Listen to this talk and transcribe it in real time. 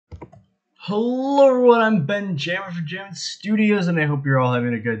Hello everyone, I'm Ben Jammer for Jammer Studios, and I hope you're all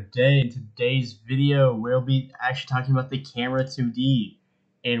having a good day. In today's video, we'll be actually talking about the Camera.gd.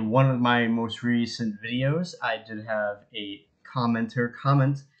 In one of my most recent videos, I did have a commenter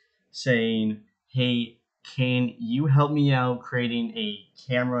comment saying, hey, can you help me out creating a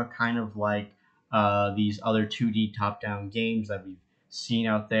camera kind of like these other 2D top-down games that we've seen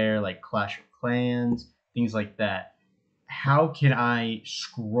out there, like Clash of Clans, things like that. How can I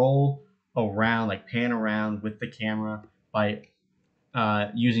scroll around, like pan around with the camera by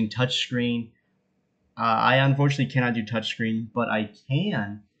using touchscreen? I unfortunately cannot do touchscreen, but I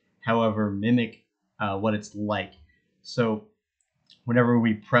can, however, mimic what it's like. So whenever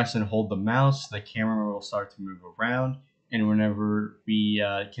we press and hold the mouse, the camera will start to move around, and whenever we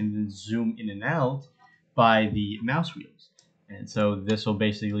can zoom in and out by the mouse wheels. And so this will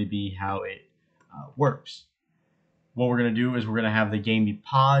basically be how it works. What we're going to do is we're going to have the game be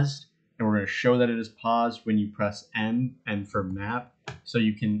paused, and we're going to show that it is paused when you press M for map, so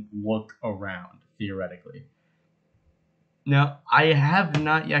you can look around, theoretically. Now, I have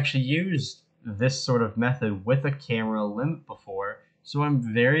not actually used this sort of method with a camera limit before, so I'm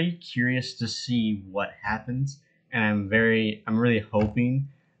very curious to see what happens, and I'm really hoping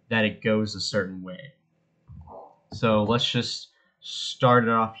that it goes a certain way. So let's just start it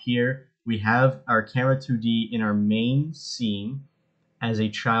off here. We have our Camera.gd in our main scene as a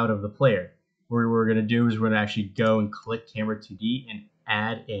child of the player. What we're going to do is we're going to actually go and click Camera.gd and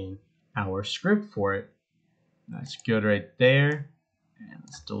add in our script for it. That's good right there. And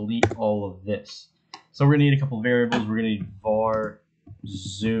let's delete all of this. So we're going to need a couple of variables. We're going to need var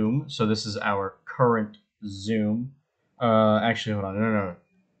zoom. So this is our current zoom. Actually, hold on. No.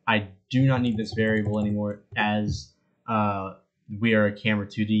 I do not need this variable anymore, as we are a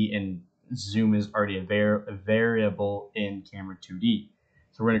Camera.gd and zoom is already a variable in Camera.gd.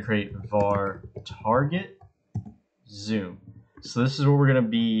 So we're going to create var target zoom. So this is what we're going to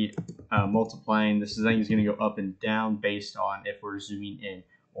be multiplying. This thing is going to go up and down based on if we're zooming in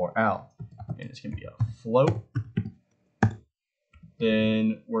or out. And it's going to be a float.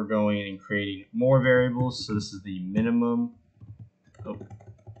 Then we're going and creating more variables. So this is the minimum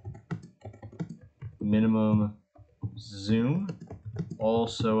zoom,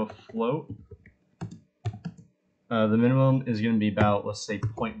 also a float. The minimum is going to be about, let's say,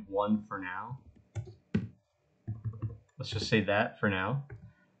 0.1 for now. Let's just say that for now.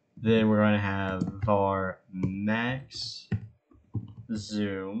 Then we're going to have var max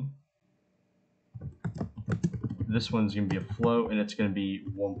zoom. This one's going to be a float, and it's going to be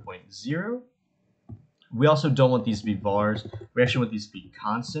 1.0. We also don't want these to be vars. We actually want these to be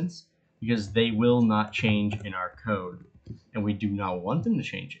constants, because they will not change in our code, and we do not want them to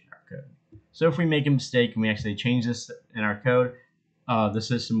change in our code. So if we make a mistake and we actually change this in our code, the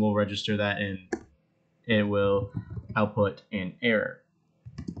system will register that and it will output an error.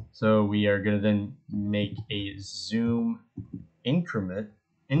 So we are going to then make a zoom increment.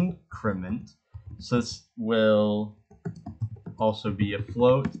 So this will also be a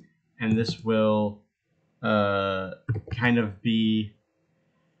float, and this will kind of be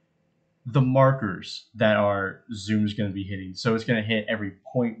the markers that our zoom is going to be hitting. So it's going to hit every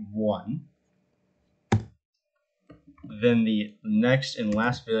 0.1. Then the next and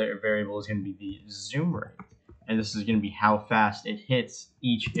last variable is going to be the zoom rate, and this is going to be how fast it hits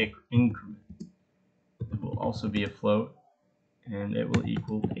each increment. It will also be a float, and it will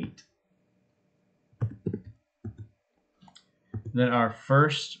equal 8. Then our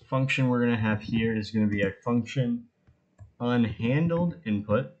first function we're going to have here is going to be a function unhandled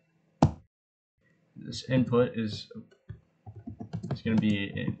input. This input is going to be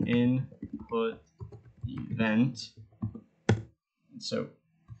an input event. So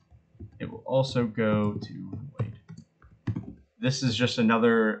it will also go to void. This is just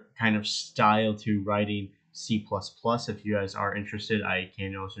another kind of style to writing C++. If you guys are interested, I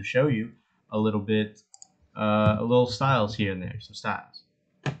can also show you a little styles here and there, some styles.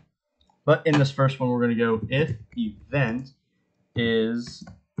 But in this first one, we're going to go if event is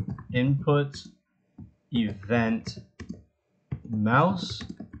input event mouse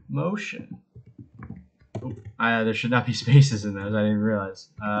motion. There should not be spaces in those. I didn't realize.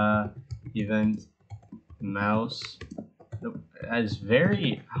 Event mouse. Nope. That is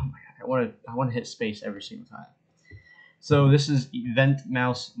very. Oh my god! I want to hit space every single time. So this is event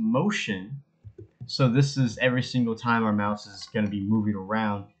mouse motion. So this is every single time our mouse is going to be moving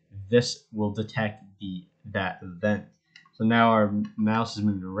around, this will detect that event. So now our mouse is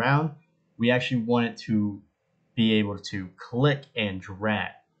moving around. We actually want it to be able to click and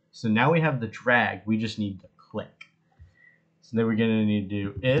drag. So now we have the drag. We just need the click. So then we're going to need to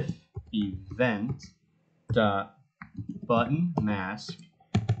do if event dot button mask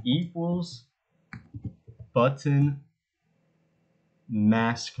equals button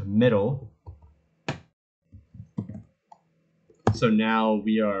mask middle. So now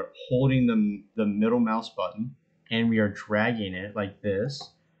we are holding the middle mouse button and we are dragging it like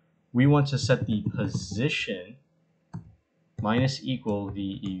this. We want to set the position minus equal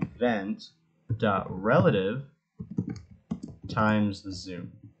the event dot relative times the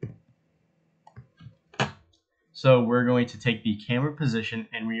zoom. So we're going to take the camera position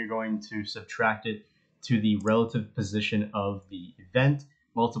and we are going to subtract it to the relative position of the event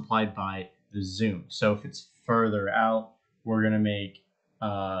multiplied by the zoom. So if it's further out, we're going to make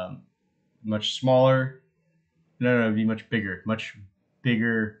much smaller. No, it'd be much bigger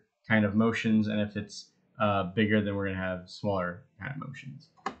kind of motions. And if it's bigger, then we're going to have smaller kind of motions.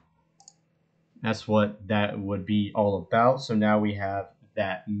 That's what that would be all about. So now we have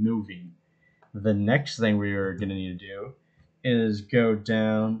that moving. The next thing we are going to need to do is go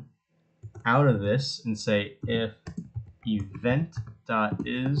down out of this and say if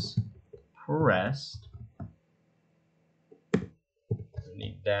event.is pressed,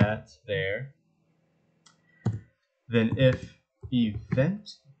 need that there, then if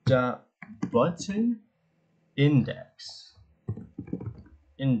event.button index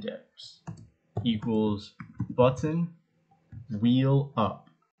equals button wheel up.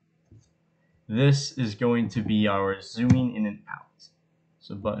 This is going to be our zooming in and out.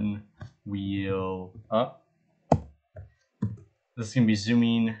 So button wheel up. This is going to be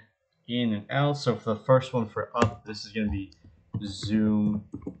zooming in and out. So for the first one for up, this is going to be zoom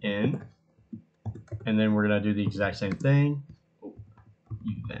in. And then we're going to do the exact same thing.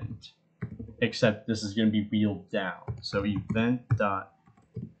 Event. Except this is going to be wheeled down. So event dot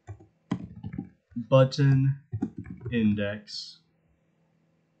button index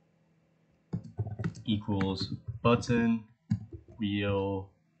equals button wheel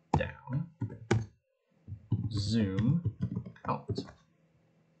down, zoom out.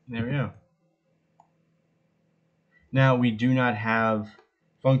 There we go. Now we do not have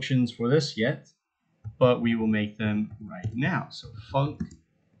functions for this yet, but we will make them right now. So func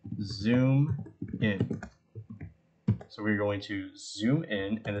zoom in. So we're going to zoom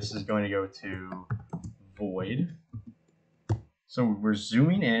in, and this is going to go to void. So we're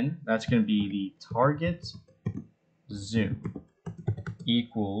zooming in. That's going to be the target zoom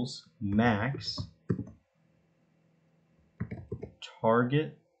equals max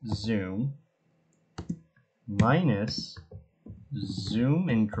target zoom minus zoom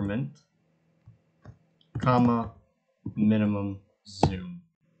increment, comma, minimum zoom.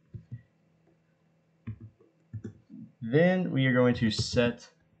 Then we are going to set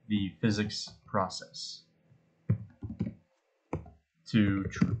the physics process to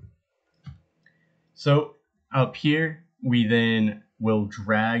true. So up here, we then will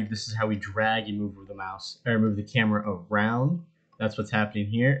drag. This is how we drag and move the mouse, or move the camera around. That's what's happening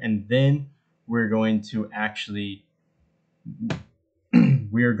here. And then we're going to actually,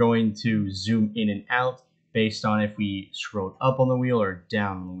 we're going to zoom in and out based on if we scrolled up on the wheel or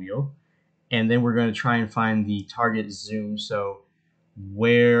down on the wheel. And then we're going to try and find the target zoom. So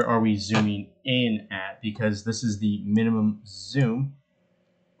where are we zooming in at? Because this is the minimum zoom.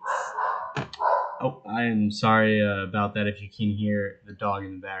 Oh, I am sorry about that if you can hear the dog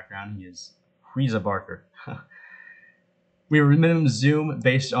in the background. He's a barker. We have a minimum zoom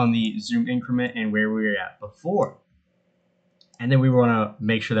based on the zoom increment and where we were at before. And then we want to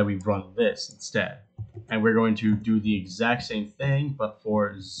make sure that we run this instead. And we're going to do the exact same thing, but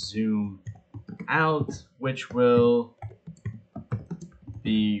for zoom out, which will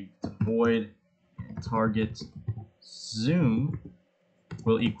be void target zoom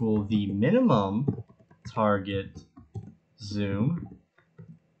will equal the minimum target zoom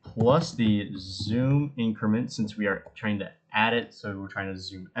plus the zoom increment, since we are trying to add it, so we're trying to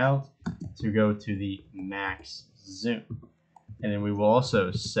zoom out to go to the max zoom. And then we will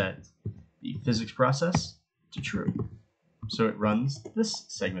also set the physics process to true. So it runs this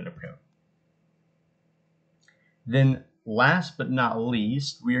segment of code. Then last but not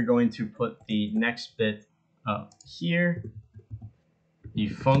least, we are going to put the next bit up here. The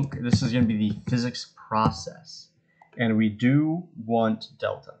func, this is going to be the physics process. And we do want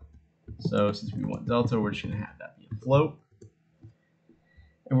delta. So since we want delta, we're just going to have that be a float.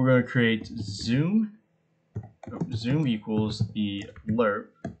 And we're going to create zoom. Zoom equals the lerp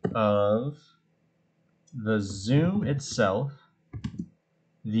of the zoom itself,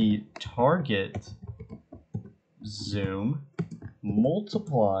 the target zoom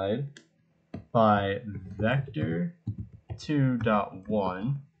multiplied by vector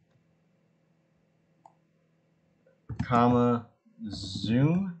 2.1 comma,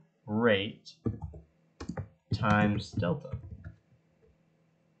 zoom rate times delta.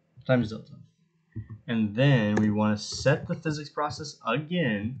 And then we want to set the physics process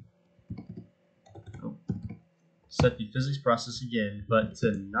again. Set the physics process again, but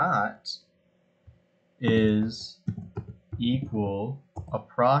to not is equal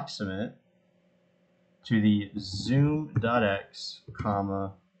approximate to the zoom.x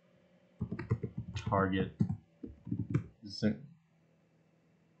comma target zoom.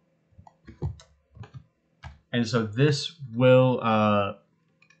 And so this will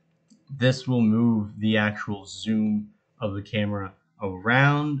move the actual zoom of the camera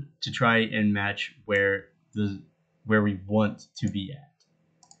around to try and match where we want to be at.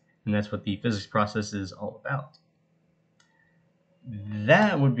 And that's what the physics process is all about.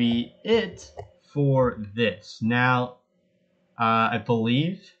 That would be it for this. Now, I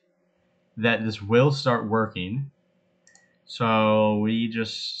believe that this will start working. So we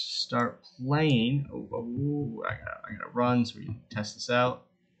just start playing. I gotta run so we can test this out.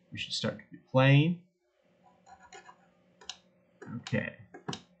 We should start playing. Okay.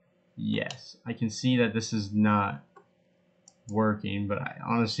 Yes, I can see that this is not working, but I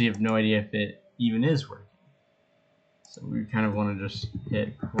honestly have no idea if it even is working. So we kind of want to just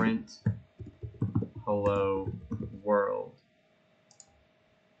hit print hello world.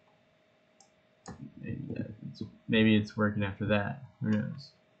 Maybe it's working after that. Who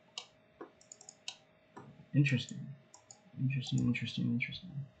knows? Interesting.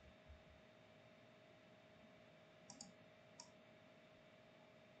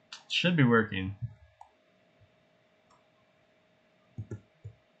 Should be working.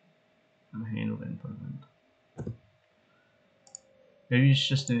 Unhandled input event. Maybe it's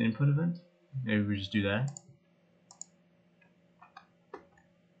just an input event. Maybe we just do that.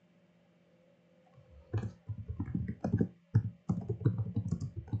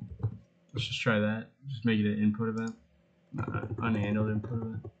 Let's just try that. Just make it an input event. Unhandled input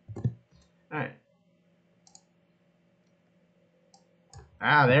event. Alright.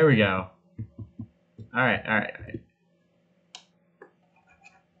 Ah, there we go. Alright.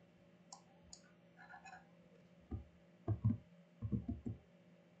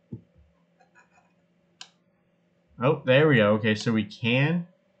 Oh, there we go. Okay, so we can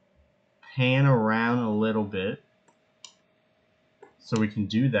pan around a little bit. So we can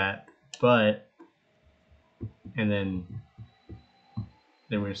do that, but then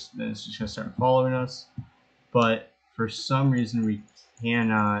it's just gonna start following us. But for some reason we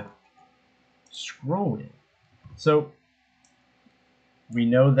cannot scroll it. So we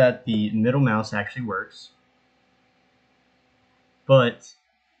know that the middle mouse actually works, but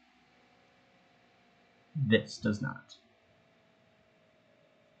this does not.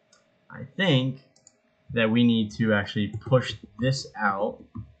 I think that we need to actually push this out,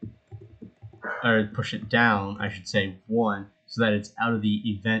 or push it down, I should say, one, so that it's out of the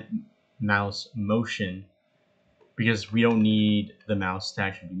event mouse motion, because we don't need the mouse to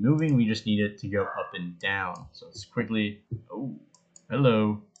actually be moving, we just need it to go up and down. So let's quickly, oh,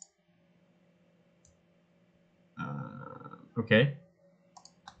 hello. Okay.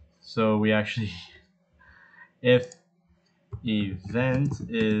 So we actually, if event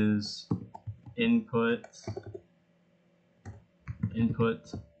is input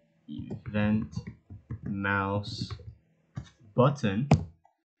event mouse button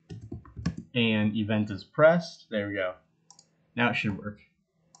and event is pressed, there we go. Now it should work.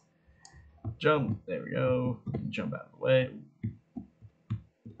 Jump, there we go. Jump out of the way.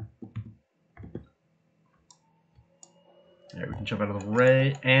 There, we can jump out of the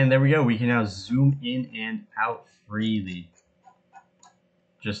way, and there we go. We can now zoom in and out freely,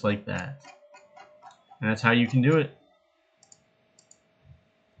 just like that. And that's how you can do it.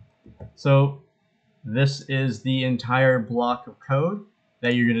 So this is the entire block of code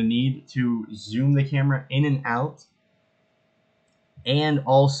that you're going to need to zoom the camera in and out, and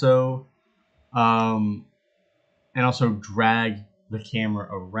also drag the camera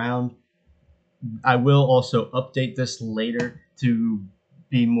around. I will also update this later to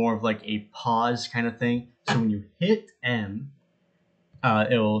be more of like a pause kind of thing. So when you hit M,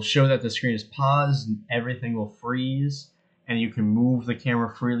 it will show that the screen is paused and everything will freeze, and you can move the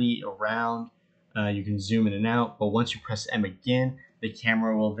camera freely around. You can zoom in and out, but once you press M again, the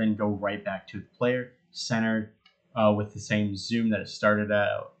camera will then go right back to the player, centered with the same zoom that it started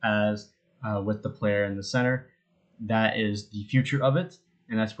out as, with the player in the center. That is the future of it,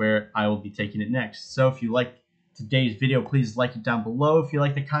 and that's where I will be taking it next. So if you like today's video, please like it down below. If you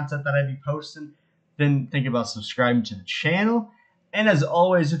like the content that I be posting, then think about subscribing to the channel. And as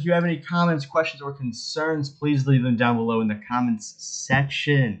always, if you have any comments, questions, or concerns, please leave them down below in the comments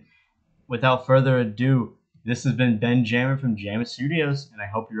section. Without further ado, this has been Ben Jammer from Jammer Studios, and I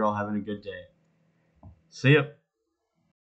hope you're all having a good day. See ya.